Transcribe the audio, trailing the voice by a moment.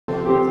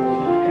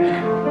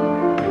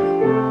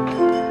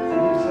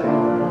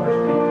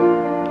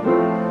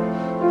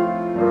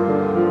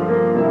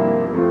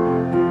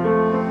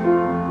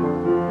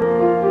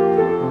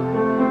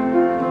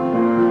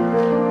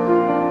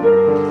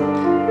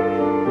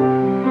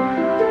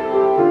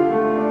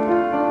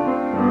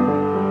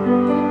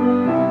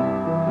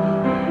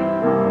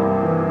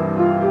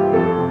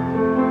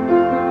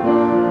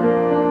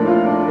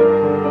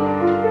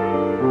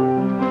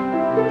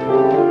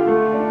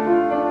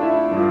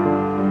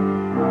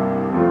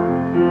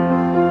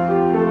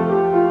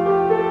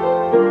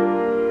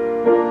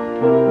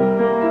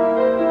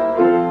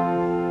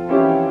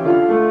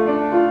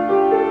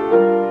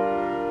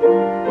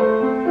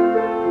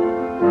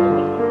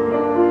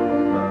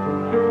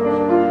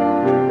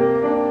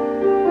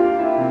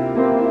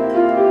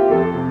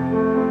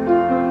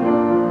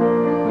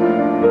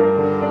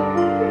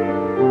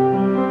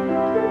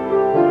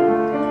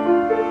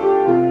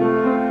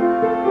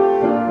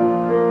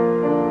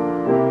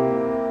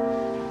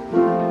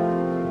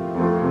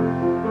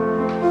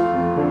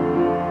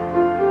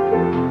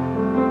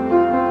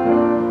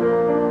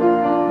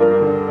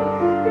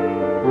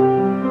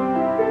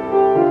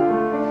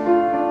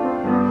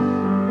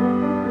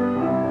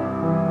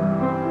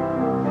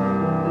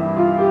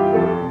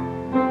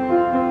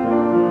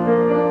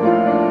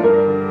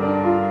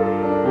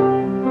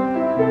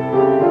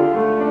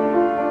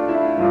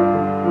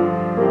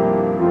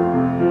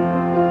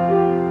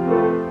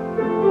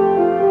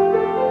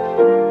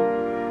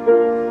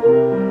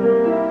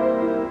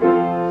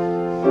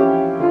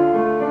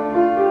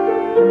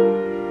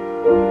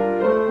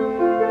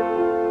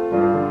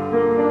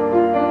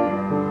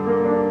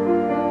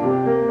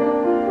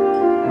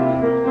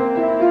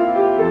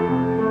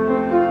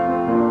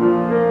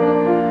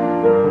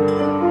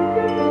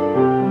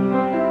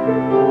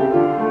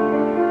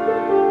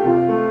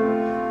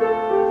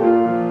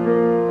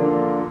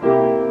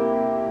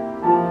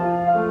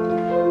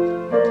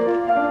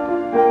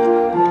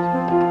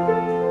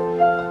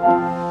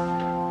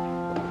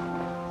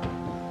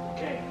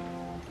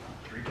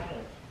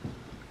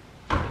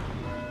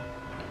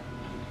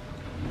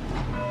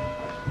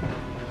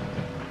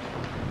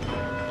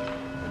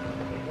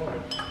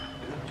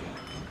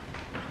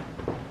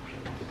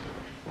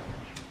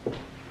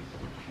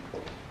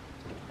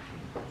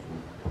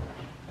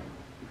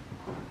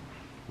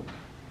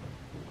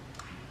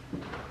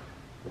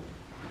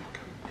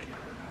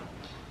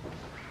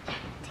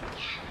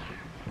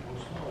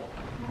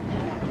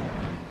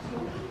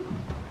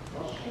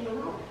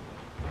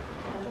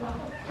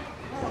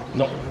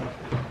No. I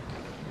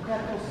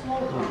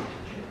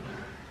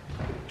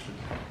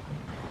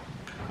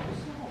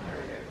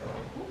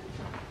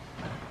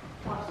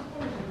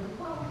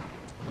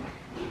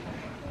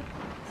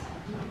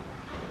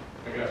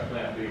got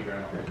plan B,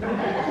 Grandma.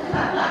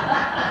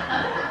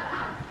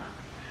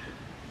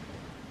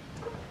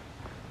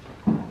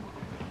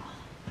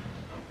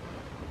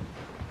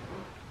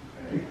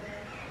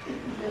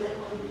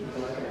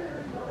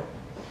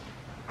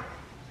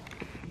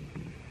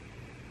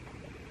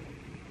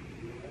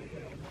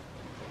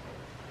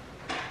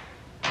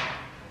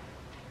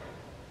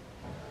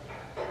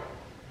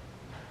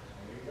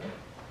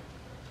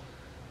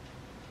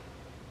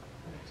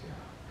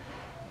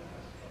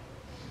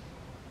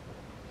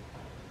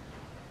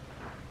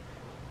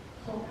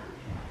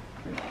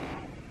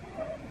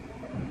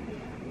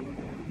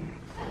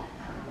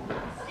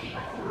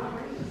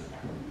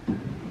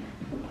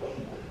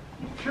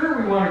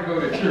 Sure, we want to go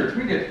to church.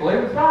 We get to play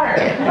with fire.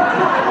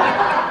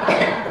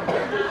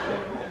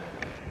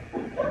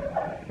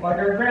 Like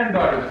our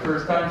granddaughter, the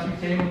first time she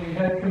came and we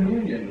had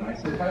communion. I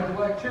said, how'd you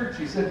like church?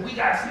 She said, we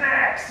got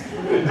snacks.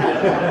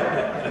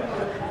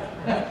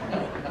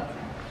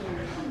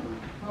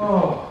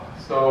 Oh,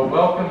 so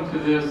welcome to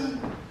this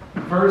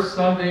first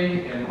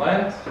Sunday in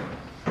Lent,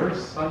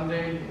 first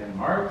Sunday in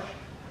March.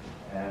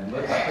 And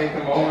let's take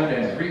a moment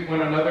and greet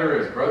one another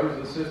as brothers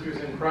and sisters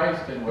in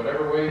Christ in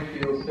whatever way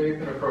feels safe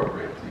and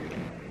appropriate to you.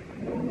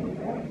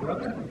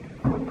 Brother.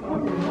 Good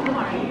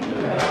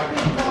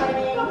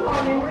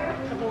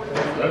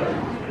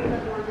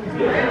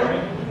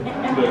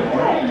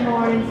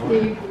morning,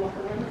 Steve.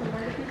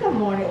 Good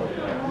morning.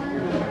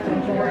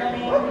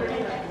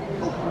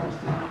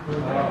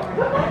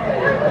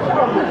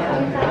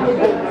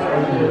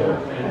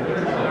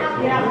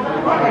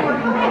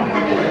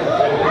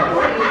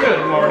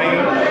 Good morning.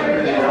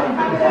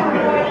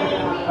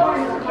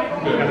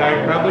 And I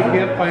probably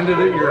can't find it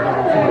at your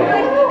house.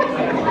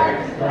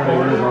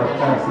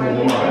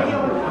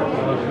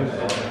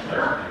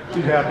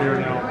 She's happier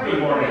now. Good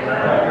morning.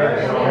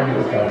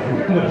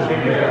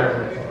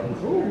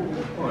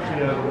 She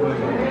has a good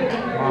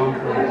mom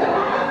for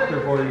 3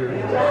 or 4 years.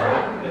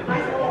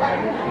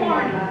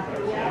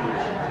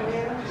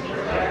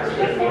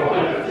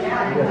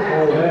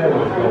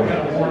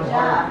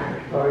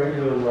 How are you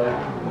doing, Mike?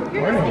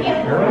 Morning,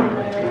 Shirley.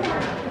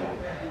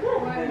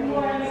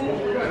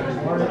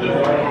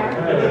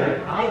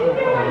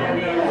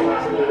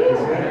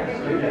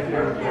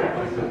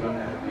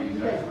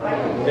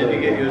 Did you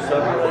get you a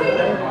supper?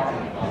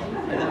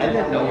 I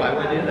didn't know. I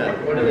went in.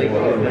 What do they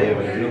call it?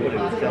 Nobody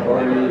was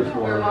telling me this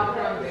morning.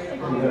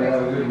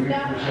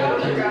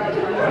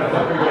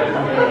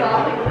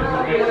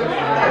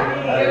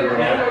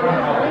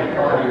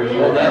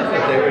 Well, that's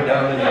what they were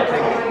down in the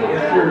ticket.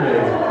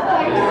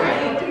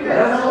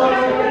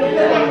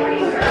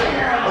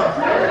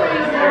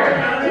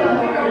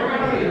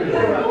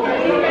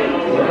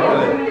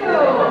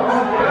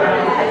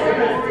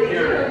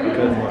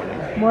 Good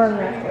morning.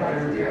 Morning.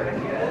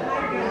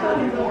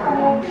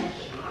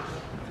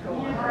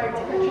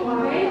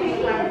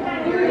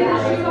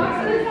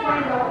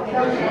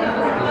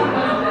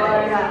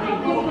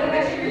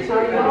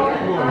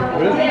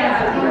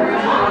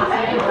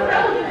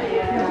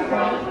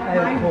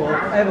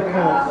 I have a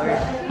cold.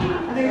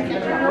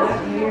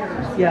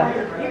 Yeah.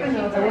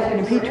 I work in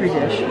a petri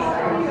dish.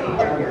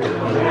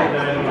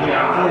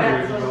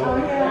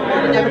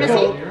 Never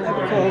cold. I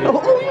have a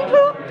cold. Oh, you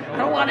too? I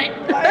don't want it.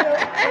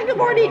 Good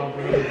morning.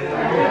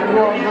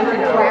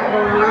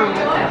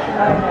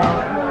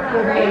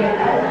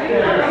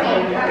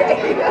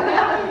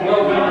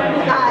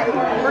 Hi.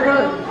 We're going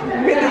to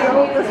video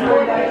this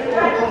morning.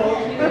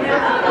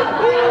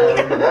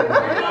 It's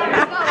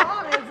not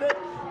on, is it?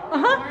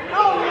 Uh-huh.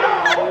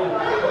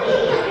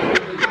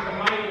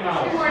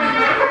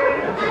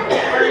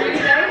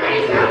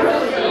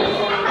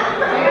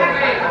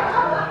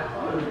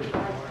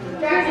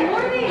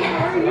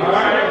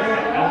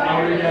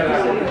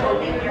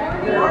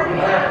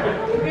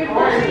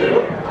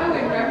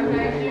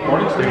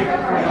 Morning, Steve.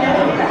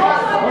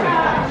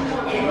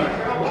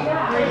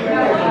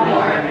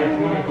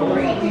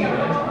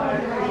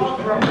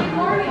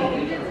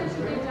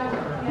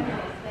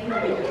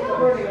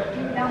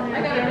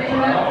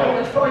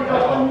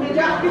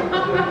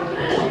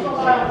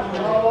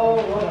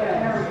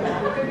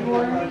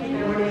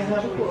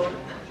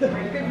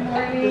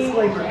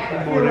 Disclaimer. I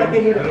feel like I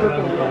need a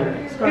purple one.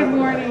 Good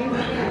morning.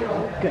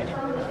 Good.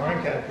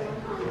 Morning, Kathy.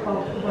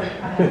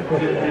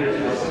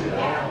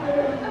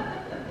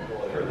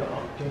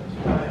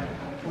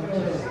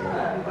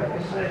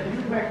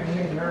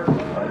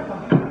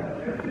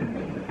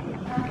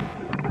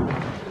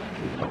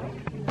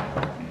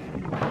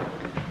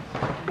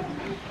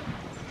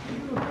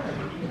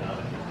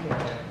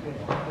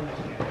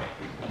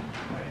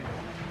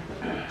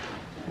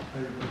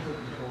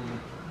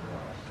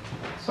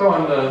 So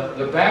on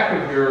the back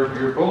of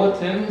your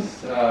bulletins,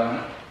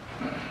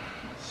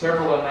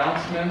 several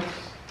announcements.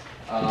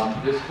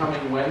 This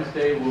coming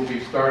Wednesday, we'll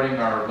be starting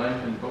our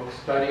Lenten book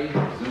study,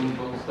 Zoom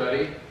book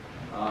study.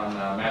 on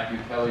Matthew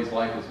Kelly's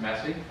Life is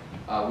Messy.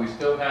 We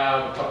still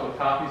have a couple of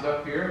copies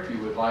up here if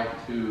you would like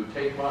to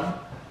take one.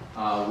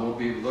 We'll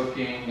be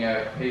looking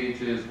at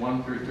pages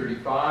 1 through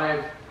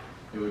 35.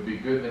 It would be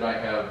good that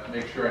I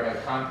make sure I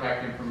have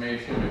contact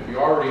information. If you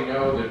already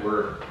know that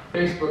we're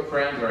Facebook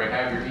friends or I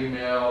have your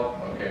email,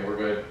 okay, we're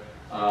good.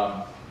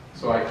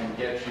 So I can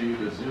get you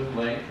the Zoom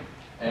link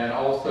and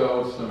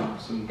also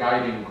some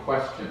guiding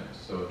questions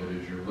so that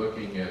as you're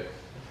looking at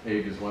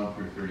pages 1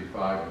 through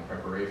 35 in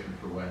preparation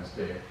for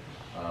Wednesday,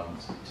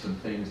 some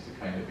things to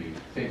kind of be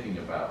thinking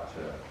about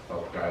to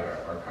help guide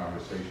our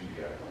conversation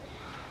together.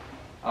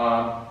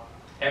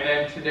 And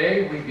then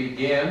today we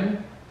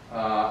begin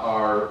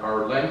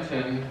our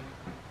Lenten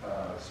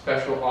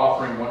special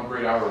offering, 1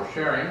 great hour of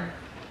sharing.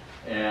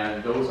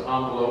 And those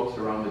envelopes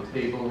are on the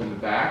table in the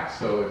back,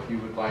 so if you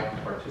would like to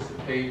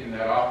participate in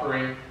that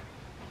offering,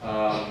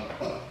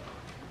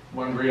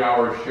 1 great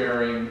hour of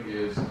sharing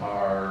is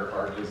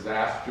our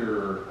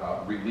disaster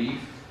relief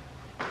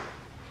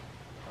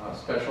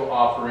special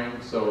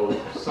offering. So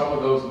some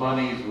of those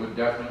monies would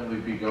definitely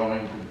be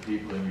going to the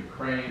people in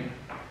Ukraine.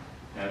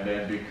 And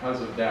then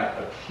because of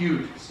that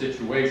acute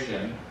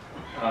situation,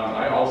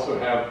 I also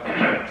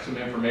have some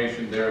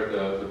information there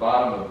at the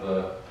bottom of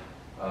the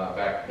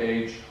back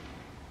page,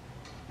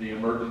 the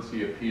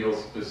emergency appeal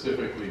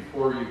specifically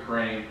for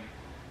Ukraine,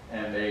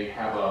 and they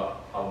have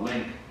a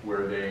link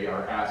where they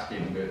are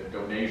asking that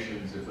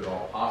donations, if at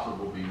all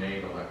possible, be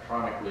made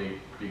electronically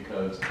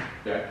because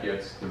that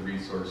gets the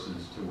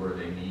resources to where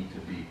they need to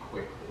be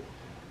quickly.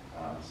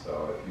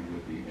 So if you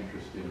would be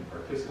interested in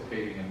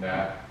participating in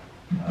that,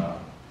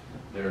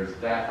 there's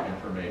that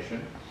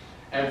information.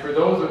 And for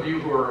those of you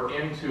who are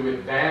into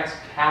advanced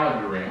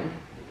calendaring,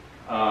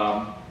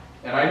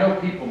 and I know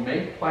people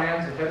make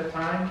plans ahead of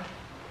time,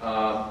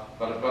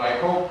 but I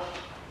hope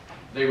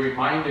they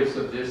remind us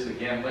of this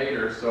again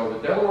later. So the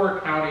Delaware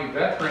County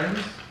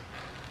Veterans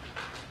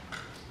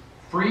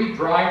free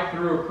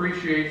drive-through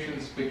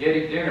appreciation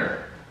spaghetti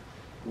dinner,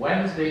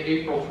 Wednesday,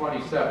 April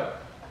 27th.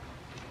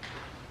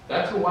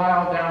 That's a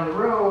while down the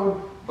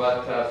road,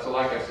 but so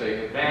like I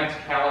say, advanced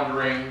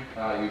calendaring,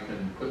 you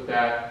can put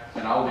that,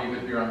 and I'll leave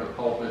it here on the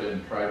pulpit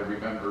and try to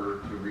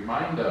remember to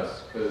remind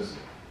us, because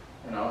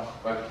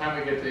by the time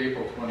we get to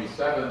April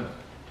 27th,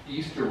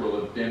 Easter will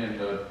have been in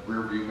the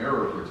rearview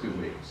mirror for 2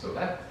 weeks, so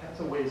that's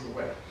a ways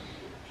away.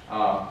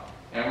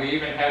 And we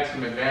even had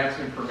some advance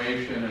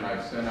information, and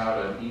I've sent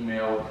out an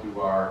email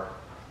to our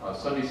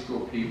Sunday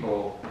school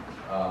people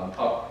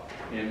up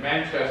in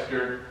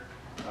Manchester.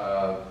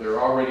 They're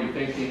already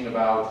thinking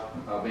about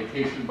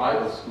vacation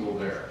Bible school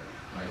there.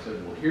 And I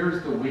said, well,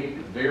 here's the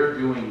week they're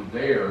doing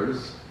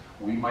theirs.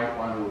 We might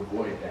want to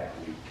avoid that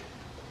week.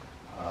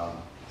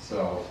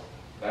 So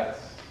that's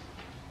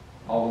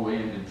all the way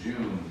into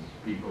June.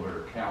 People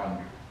are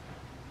calendaring.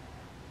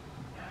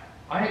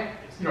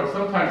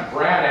 Sometimes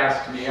Brad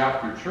asks me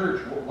after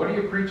church, what are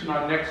you preaching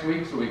on next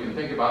week so we can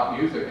think about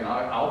music? And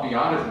I'll be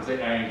honest and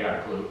say, I ain't got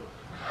a clue.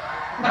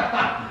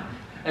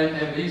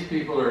 and these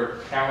people are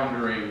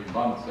calendaring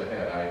months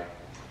ahead.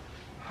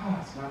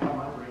 It's not how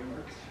my brain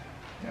works.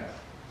 Yes.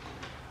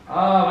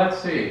 Let's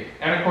see.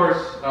 And of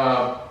course,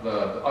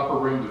 the upper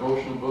room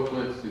devotional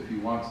booklets, if you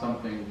want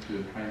something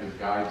to kind of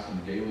guide some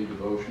daily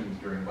devotions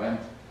during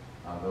Lent,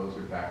 those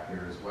are back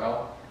there as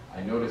well.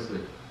 I noticed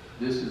that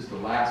this is the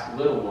last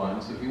little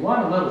one, so if you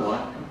want a little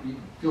one,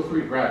 feel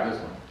free to grab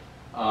this one.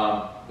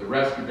 The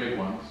rest are big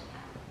ones.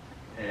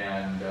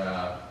 And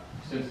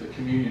since the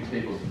communion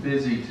table is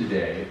busy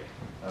today,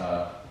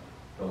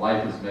 the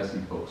Life is Messy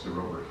books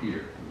are over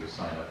here with a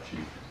sign-up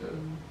sheet to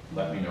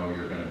let me know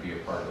you're going to be a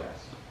part of that.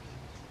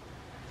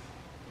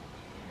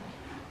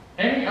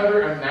 Any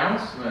other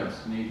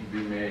announcements need to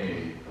be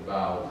made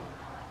about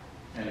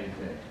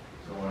anything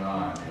going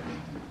on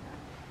in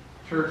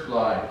church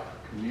life,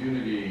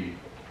 community?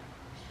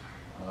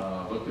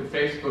 Looked at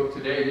Facebook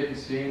today, didn't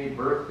see any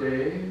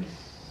birthdays.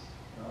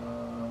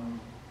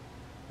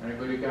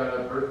 Anybody got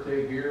a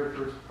birthday here,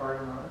 first part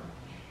of March?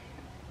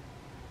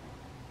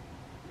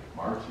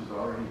 March is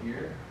already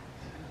here.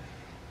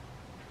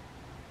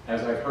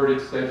 As I've heard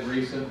it said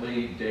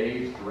recently,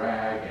 days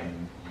drag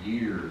and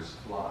years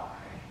fly.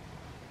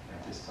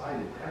 I've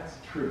decided that's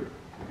true.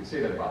 You can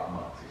say that about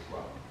months as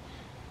well.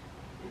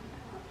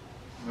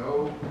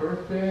 No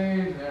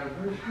birthdays,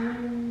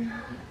 anniversaries.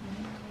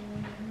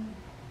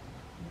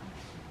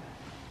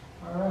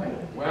 All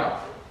right,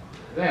 well,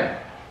 then,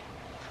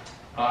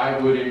 I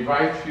would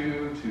invite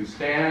you to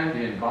stand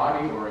in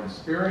body or in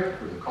spirit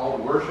for the call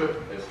to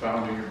worship as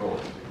found in your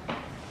bulletin.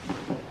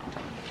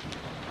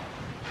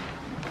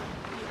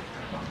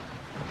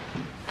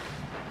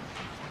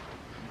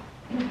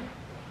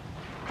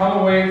 Come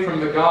away from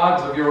the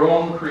gods of your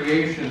own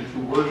creation to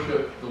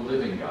worship the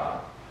living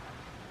God.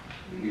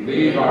 We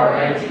leave our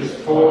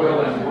anxious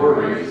toil and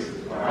worries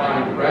to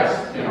find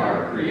rest in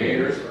our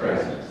Creator's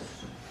presence.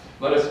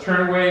 Let us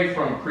turn away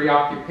from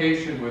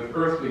preoccupation with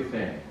earthly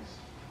things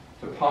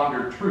to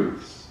ponder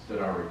truths that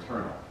are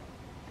eternal.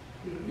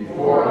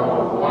 Before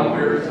all the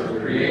wonders of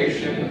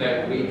creation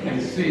that we can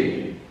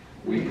see,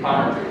 We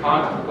come to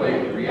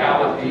contemplate the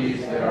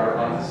realities that are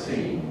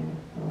unseen.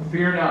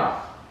 Fear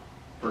not,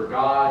 for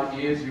God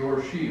is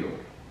your shield.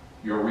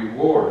 Your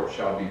reward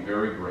shall be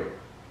very great.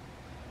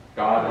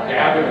 God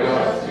gathered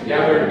us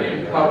together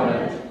in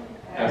covenant,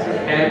 as a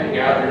hen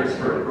gathers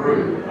her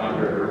brood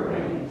under her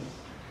wings.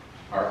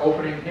 Our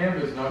opening hymn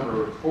is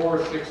number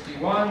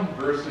 461,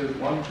 verses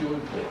 1, 2,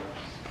 and 4.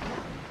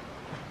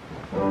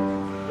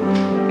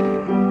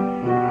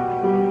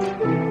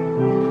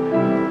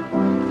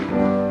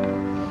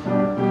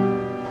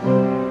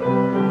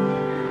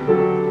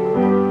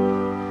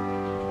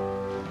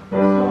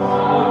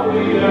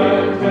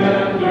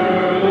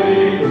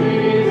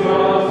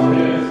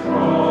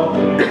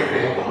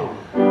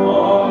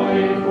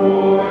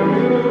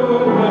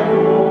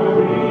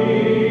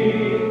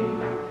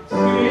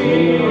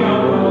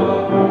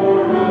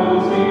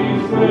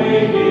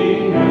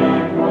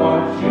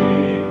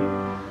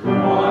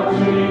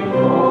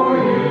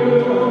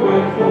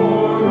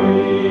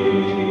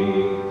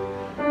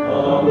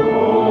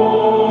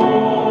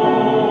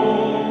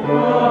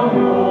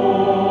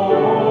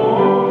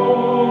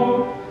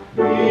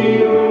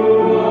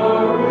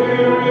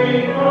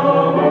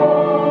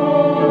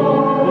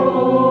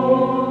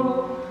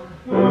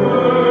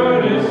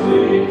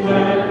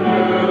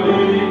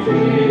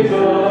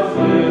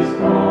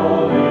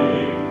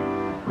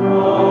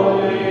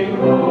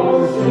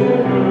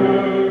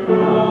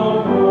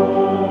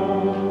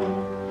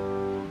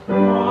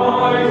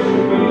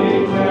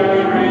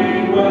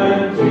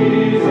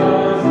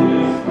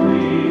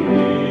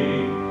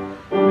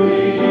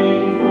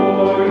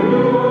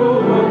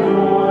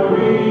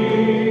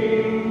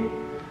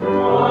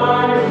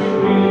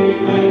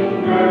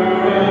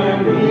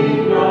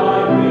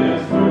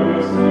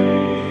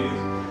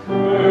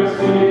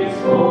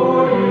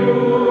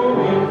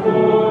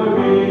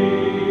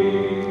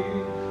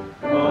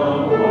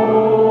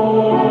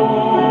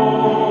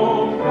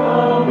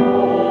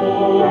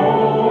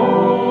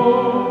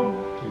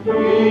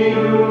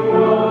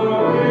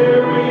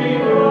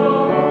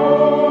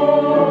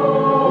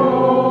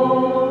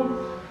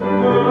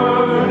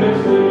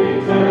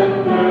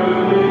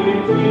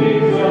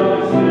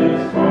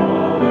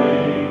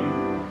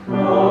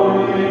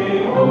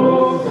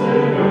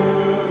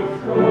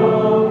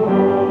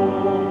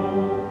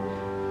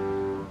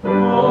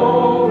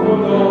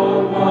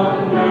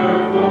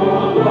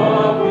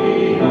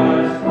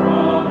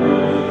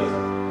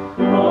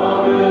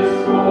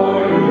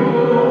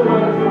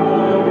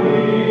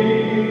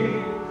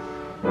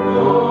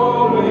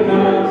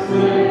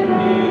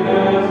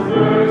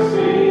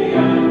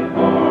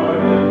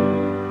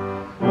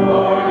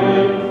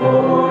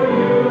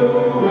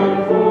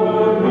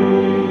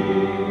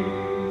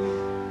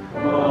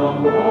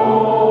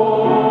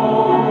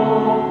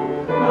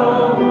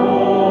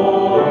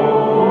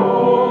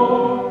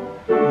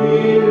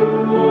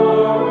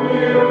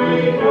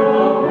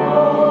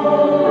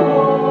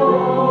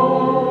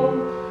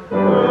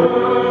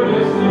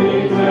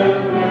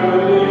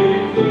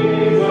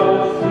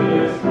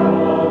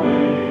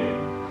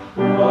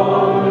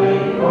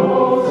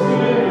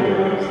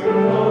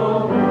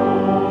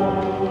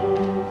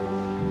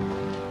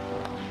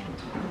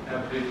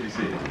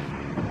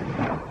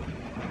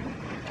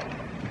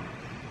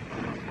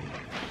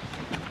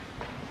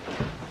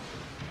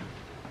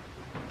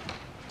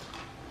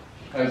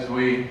 As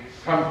we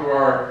come to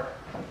our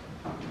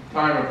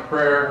time of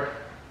prayer,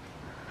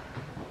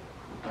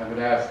 I would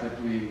ask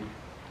that we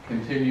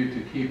continue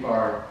to keep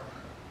our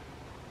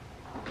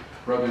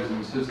brothers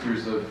and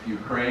sisters of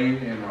Ukraine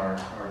in our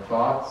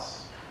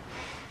thoughts,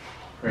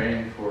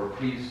 praying for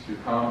peace to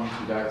come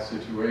to that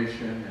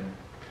situation in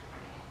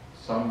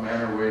some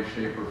manner, way,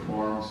 shape, or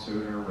form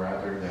sooner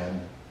rather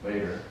than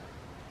later.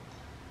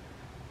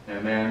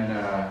 And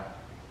then,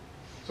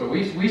 so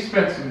we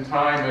spent some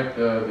time at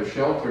the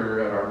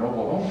shelter at our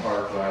mobile home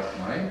park last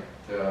night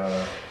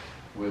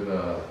with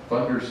a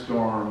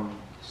thunderstorm,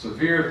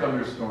 severe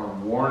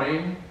thunderstorm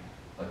warning,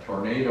 a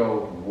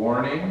tornado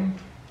warning.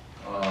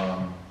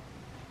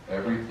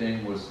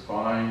 Everything was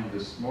fine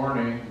this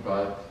morning,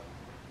 but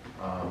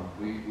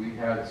we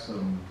had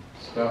some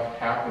stuff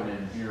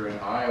happening here in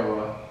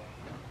Iowa.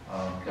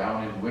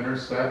 Down in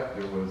Winterset,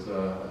 there was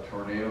a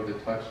tornado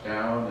that touched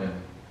down, and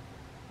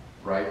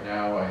right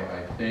now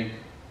I think,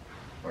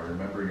 if I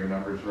remember your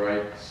numbers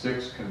right,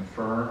 6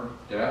 confirmed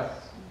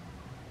deaths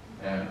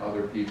and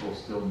other people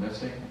still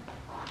missing.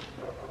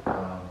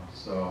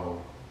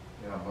 So,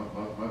 yeah,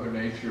 Mother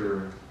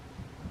Nature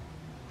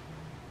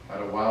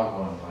had a wild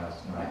one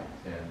last night.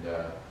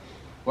 And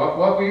what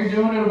were you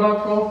doing at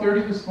about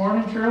 12:30 this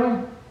morning,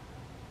 Shirley?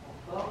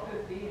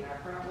 12:15, our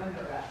front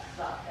window got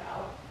sucked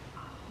out.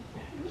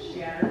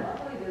 Shattered.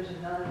 Luckily, there's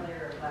another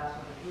layer of glass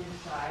on the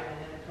inside, and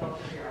then at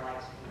 12:30, our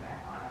lights came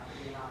back on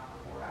after being off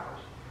for 4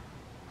 hours.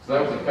 So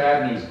that was the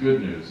bad news,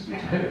 good news.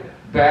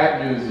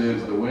 Bad news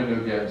is the wind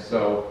again.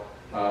 So,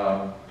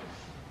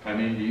 I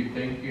mean, do you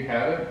think you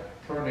had a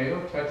tornado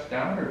touch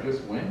down or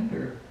just wind?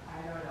 Or?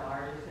 I don't know.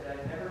 Artie said,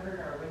 I've never heard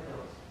our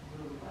windows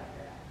move like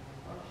that.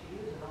 Well, she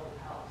is an old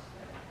house,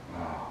 but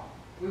Wow.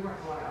 we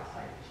weren't going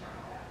outside to turn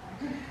that night.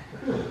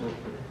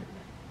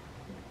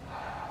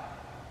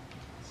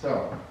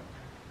 So,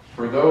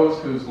 for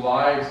those whose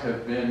lives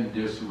have been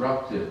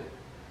disrupted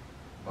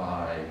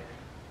by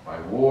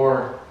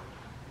war,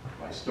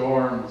 by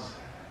storms,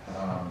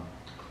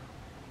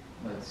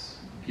 let's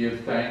give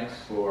thanks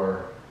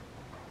for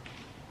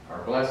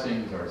our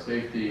blessings, our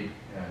safety,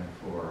 and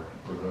for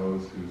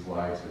those whose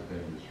lives have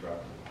been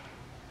disrupted.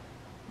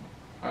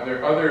 Are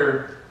there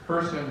other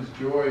persons,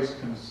 joys,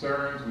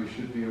 concerns we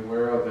should be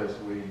aware of as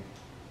we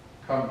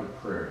come to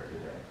prayer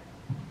today?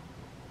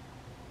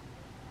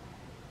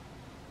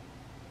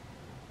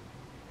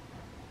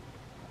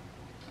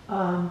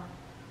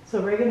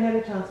 So Reagan had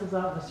her tonsils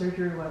out, the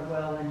surgery went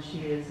well, and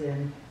she is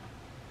in,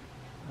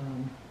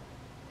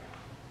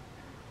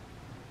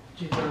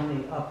 she's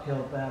on the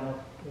uphill battle.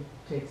 It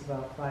takes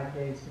about 5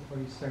 days before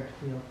you start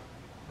to feel.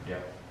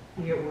 Yep.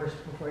 You get worse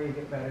before you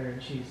get better,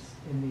 and she's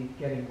in the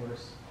getting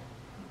worse.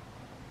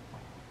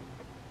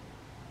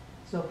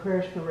 So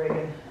prayers for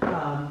Reagan,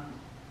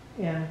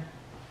 and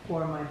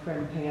for my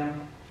friend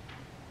Pam.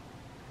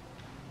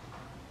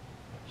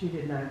 She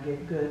did not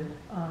get good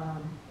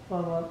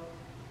follow-up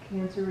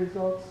cancer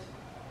results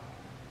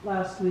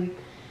last week,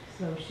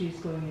 so she's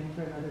going in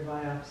for another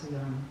biopsy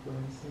on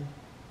Wednesday.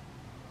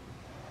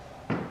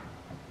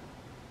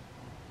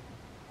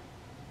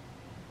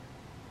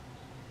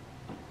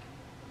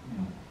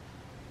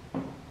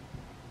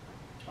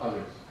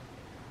 Others?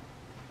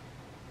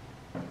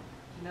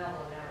 Janelle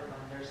will never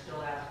run. They're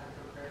still asking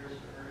for prayers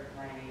for her at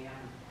 9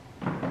 a.m.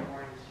 in the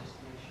mornings, just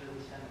to make sure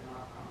we send them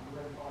out on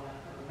lymphoma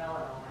or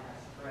melanoma has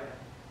spread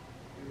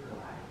through her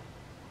body.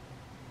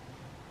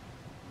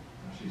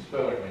 She's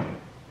spelling me.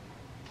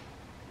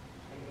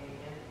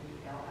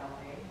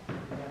 A-N-E-L-L-A,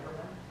 never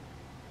run.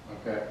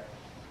 Okay.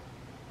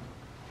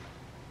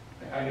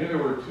 I knew there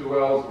were two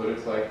L's, but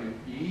it's like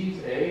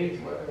E's, A's,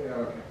 what? Yeah,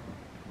 okay.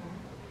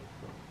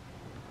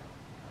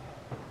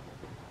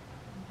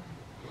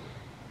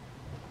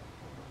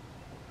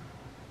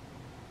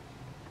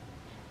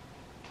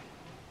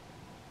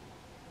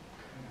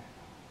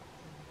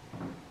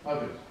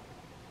 Others?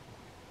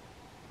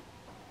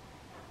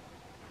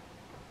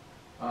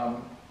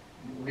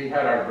 We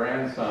had our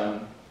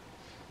grandson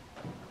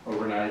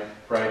overnight,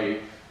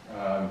 Friday,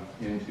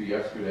 into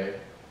yesterday,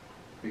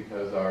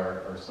 because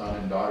our son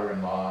and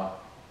daughter-in-law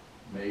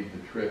made the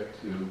trip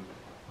to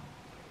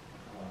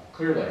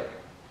Clear Lake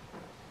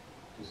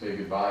to say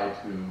goodbye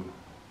to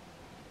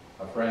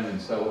a friend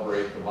and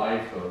celebrate the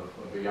life of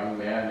a young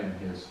man in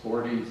his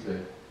 40s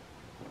that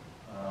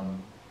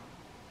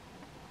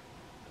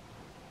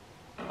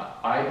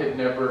I had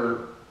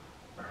never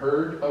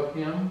heard of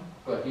him,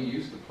 but he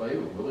used to play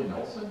with Willie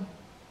Nelson.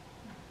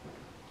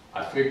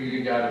 I figure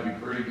you got to be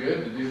pretty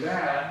good to do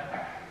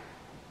that.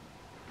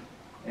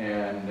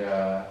 And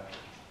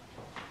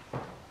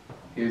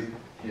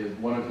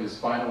one of his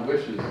final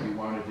wishes, he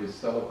wanted his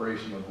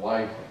celebration of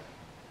life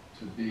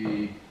to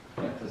be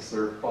at the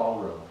Surf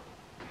Ballroom.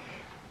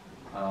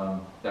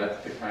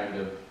 That's the kind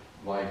of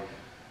life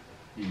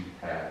he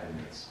had and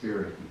the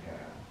spirit he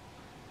had.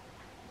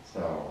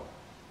 So,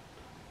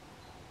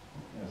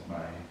 as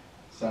my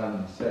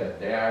son said,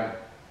 Dad,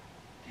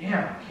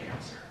 damn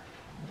cancer.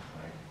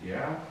 Like,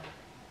 yeah.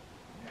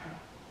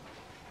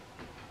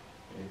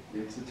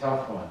 It's a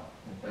tough one.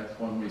 That's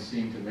one we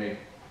seem to make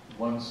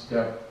one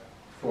step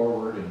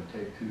forward and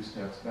take 2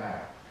 steps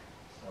back.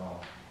 So,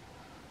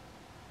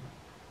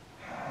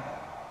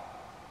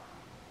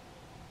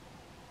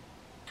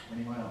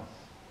 anyone else?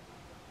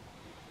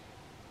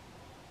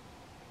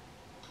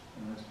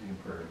 And let's be in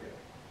prayer together.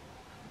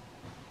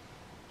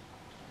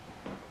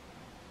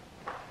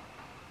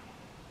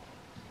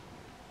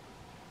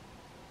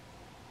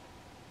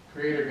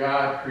 Creator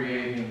God,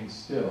 creating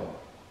still.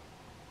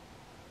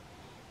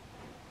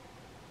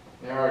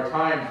 There are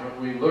times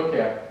when we look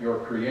at your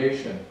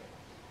creation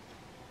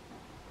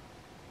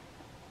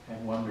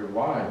and wonder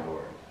why,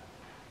 Lord?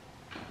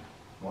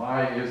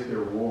 Why is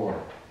there war?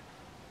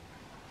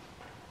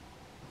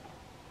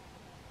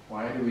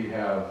 Why do we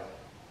have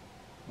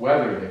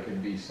weather that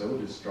can be so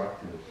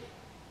destructive,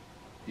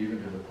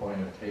 even to the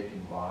point of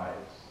taking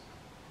lives?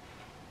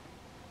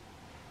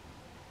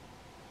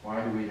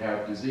 Why do we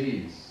have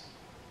disease?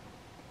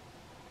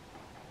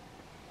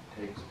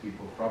 It takes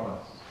people from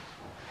us,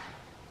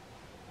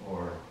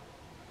 or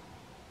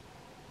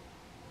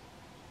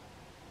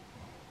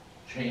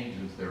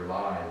changes their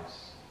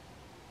lives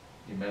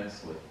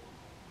immensely.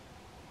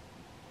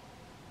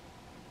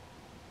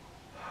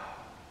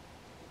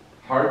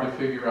 Hard to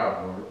figure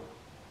out, Lord.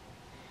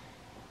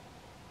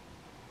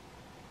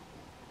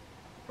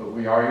 But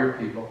we are your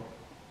people.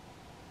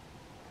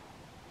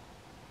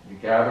 We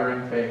gather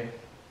in faith.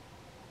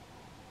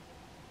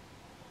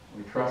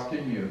 We trust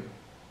in you,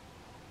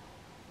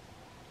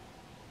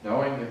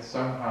 knowing that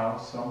somehow,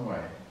 some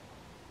way,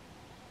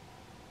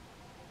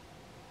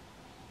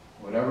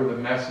 whatever the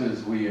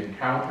messes we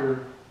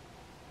encounter,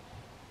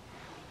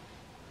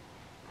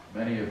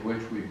 many of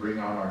which we bring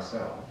on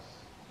ourselves,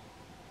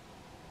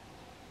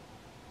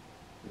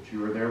 that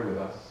you are there with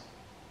us,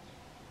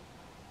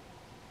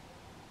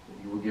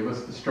 that you will give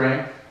us the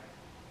strength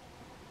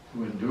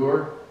to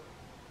endure,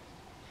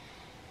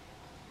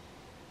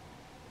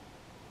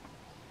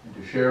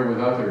 to share with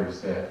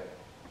others that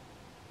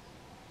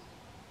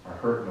are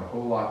hurting a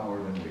whole lot more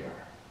than we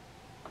are.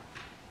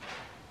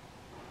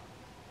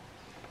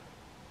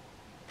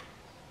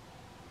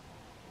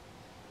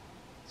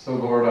 So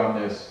Lord,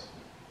 on this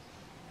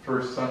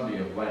first Sunday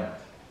of Lent,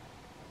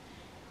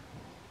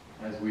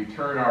 as we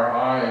turn our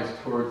eyes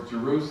towards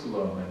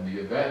Jerusalem and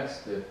the events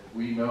that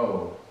we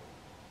know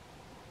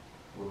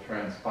will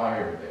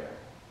transpire there,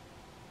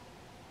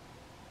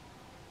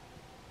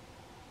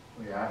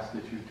 we ask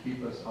that you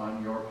keep us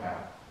on your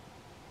path,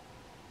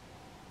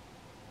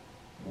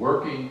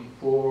 working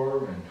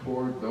for and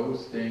toward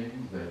those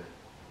things that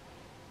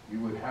you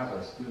would have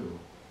us do,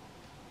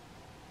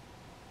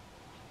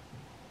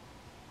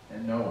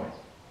 and knowing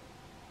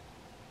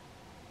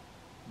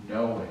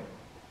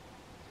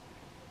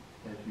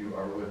that you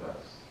are with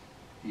us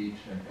each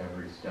and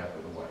every step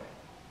of the way.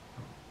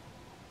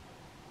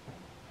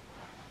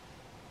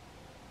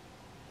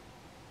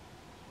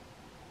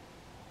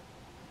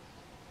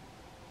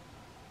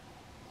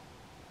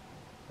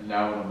 And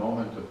now, in a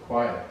moment of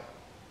quiet,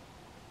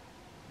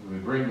 we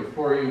would bring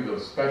before you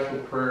those special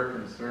prayer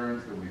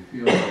concerns that we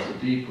feel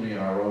most deeply in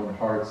our own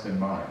hearts and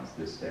minds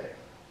this day.